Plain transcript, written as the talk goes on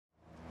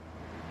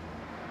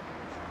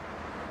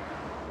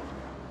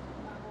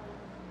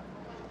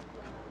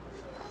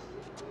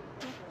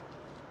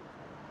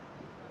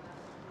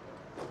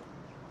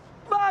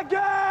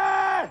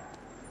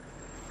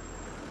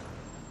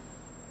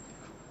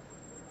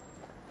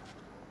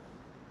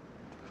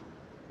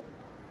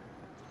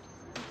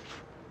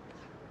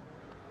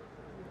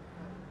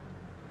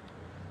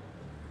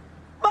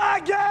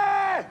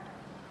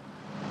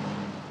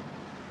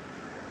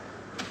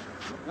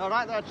You all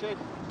right there, Chief?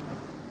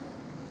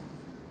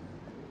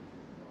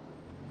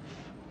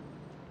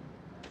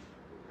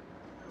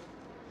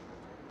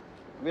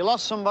 Have you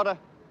lost somebody?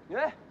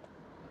 Yeah?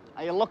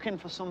 Are you looking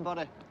for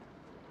somebody?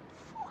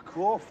 Fuck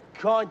off,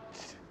 cunt.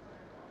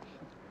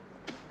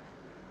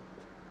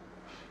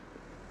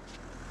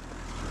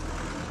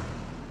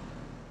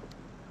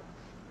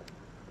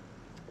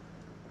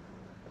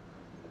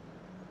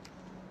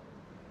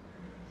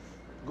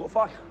 Got a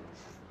fag?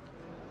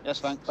 Yes,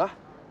 thanks. Huh?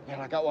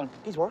 Yeah, I got one.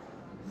 Geez one.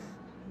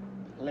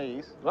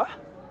 Lee's. What?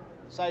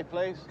 Say,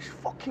 please.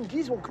 Fucking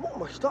geez one, come on,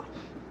 mister.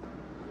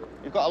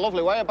 You've got a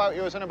lovely way about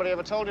you. Has anybody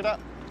ever told you that?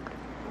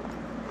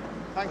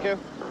 Thank you.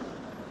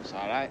 It's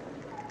all right.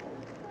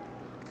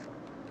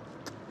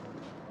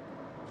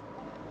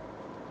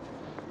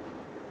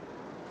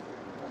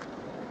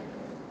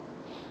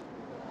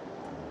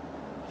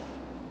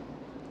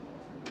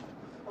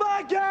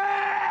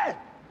 Maggie!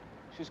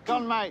 She's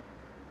gone, mate.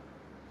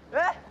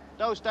 Eh?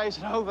 Those days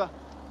are over.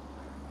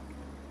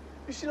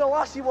 You seen a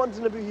lassie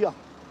wandering about here?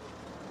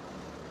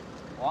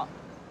 What?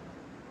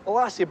 A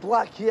lassie,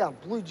 black hair,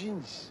 blue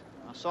jeans.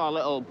 I saw a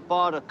little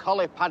border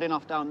collie padding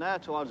off down there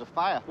towards the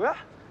fire. Where?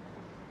 Have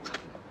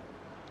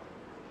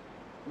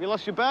you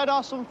lost your bird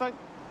or something?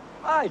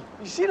 Aye,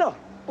 you seen her?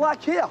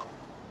 Black hair.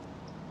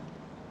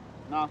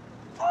 No.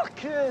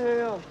 Fucking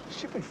hell.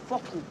 Stupid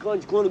fucking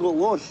gun's going to go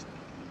lost.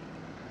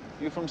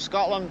 You from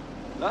Scotland?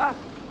 Ah?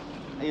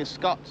 Are you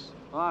Scots?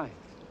 Aye.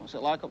 What's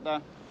it like up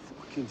there?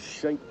 Fucking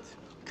shite.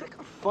 Kick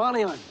a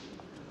fanny on.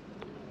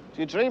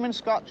 Do you dream in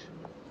Scotch?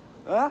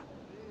 Huh?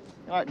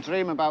 You like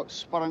dream about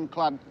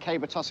sporran-clad,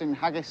 caber-tossing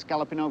haggis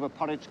galloping over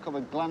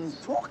porridge-covered glands?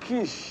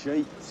 Fucking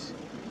shite.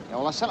 Yeah,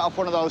 well, I sent off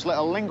one of those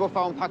little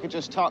lingophone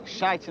packages talk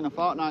shite in a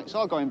fortnight. It's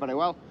all going very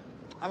well.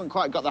 I haven't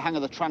quite got the hang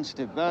of the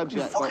transitive verbs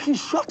yet, Fucking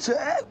shut it,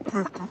 eh?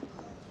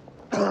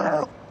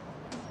 So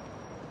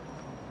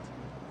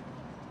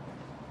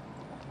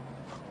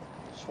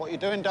what are you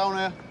doing down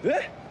here?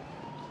 Eh?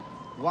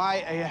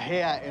 Why are you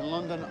here in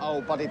London,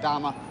 old body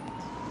dama?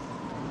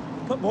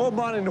 Put my old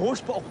man in the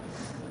hospital.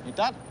 Your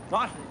dad?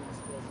 Aye.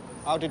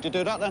 How did you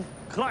do that, then?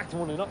 Cracked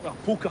one up with a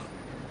poker.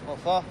 What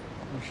for?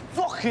 He's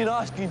fucking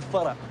asking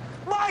for it.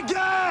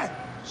 Maggie!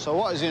 So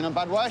what, is he in a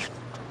bad way?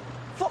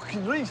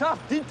 Fucking right, he's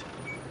half dead.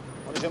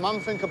 What does your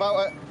mum think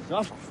about it?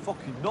 That's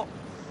fucking nut.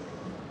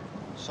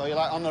 So you're,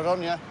 like, on the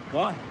run, yeah?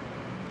 Aye.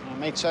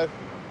 Me too.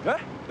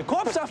 Yeah? The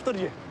cops after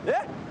you,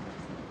 yeah?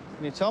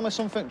 Can you tell me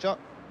something, Jock?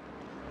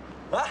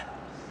 Huh?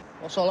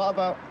 What's all that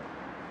about?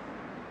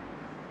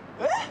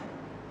 Eh?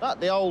 That,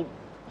 the old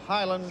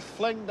Highland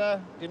fling there.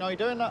 Do you know you're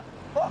doing that?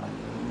 What?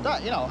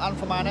 That, you know, and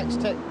for my next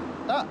tick.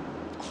 That.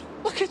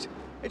 Look, it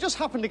just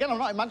happened again. I'm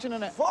not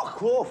imagining it.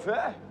 Fuck off,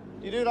 eh?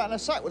 You do that in a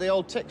sack with the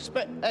old tick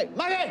spit. Hey,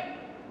 Maggie!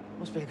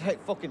 Must be a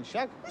great fucking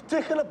shag. You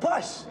taking a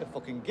piss? You're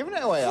fucking giving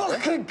it away, aren't you?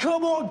 Fucking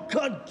come on,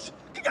 cunt!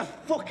 Get your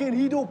fucking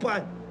head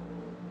open!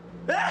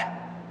 Eh?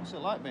 What's it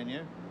like being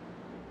you?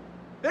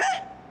 Eh?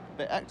 A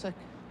bit hectic.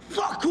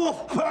 Fuck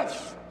off,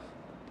 piss!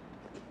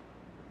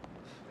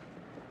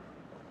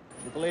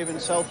 You believe in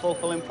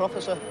self-fulfilling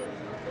prophecy?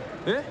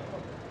 Eh?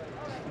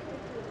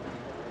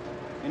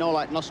 You know,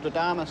 like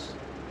Nostradamus.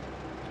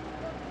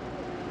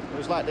 He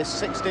was like this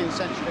 16th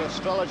century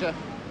astrologer,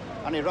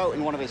 and he wrote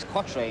in one of his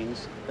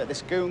quatrains that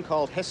this goon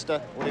called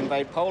Hister would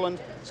invade Poland.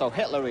 So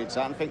Hitler reads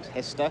that and thinks,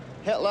 Hister,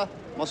 Hitler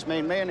must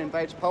mean me, and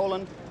invades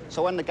Poland.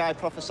 So when the guy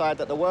prophesied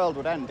that the world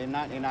would end in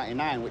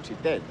 1999, which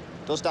it did,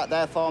 does that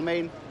therefore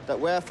mean that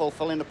we're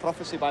fulfilling the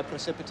prophecy by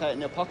precipitating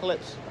the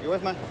apocalypse? You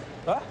with me?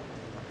 Huh?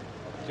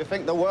 Do you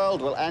think the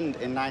world will end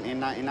in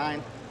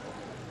 1999?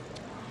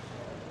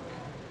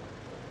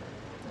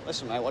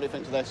 Listen, mate, what do you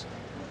think to this?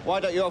 Why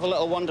don't you have a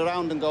little wander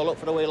around and go look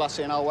for the wee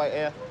lassie and I'll wait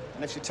here?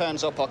 And if she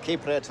turns up, I'll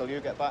keep her here till you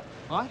get back.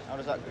 Aye? How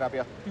does that grab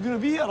you? You're gonna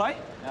be here, right?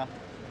 Yeah.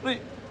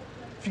 Right.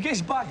 If you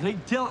gets back,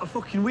 right, tell her to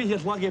fucking wait here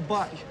till I get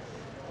back.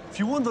 If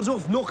she wanders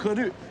off, knock her out.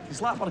 You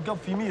slap her gub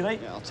for me, right?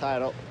 Yeah, I'll tie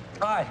her up.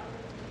 Aye.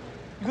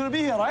 You're gonna be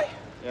here, right?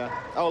 Yeah.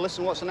 Oh,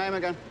 listen, what's her name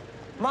again?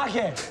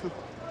 Maggie.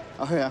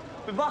 Oh, yeah.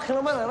 Be back in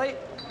a minute, right?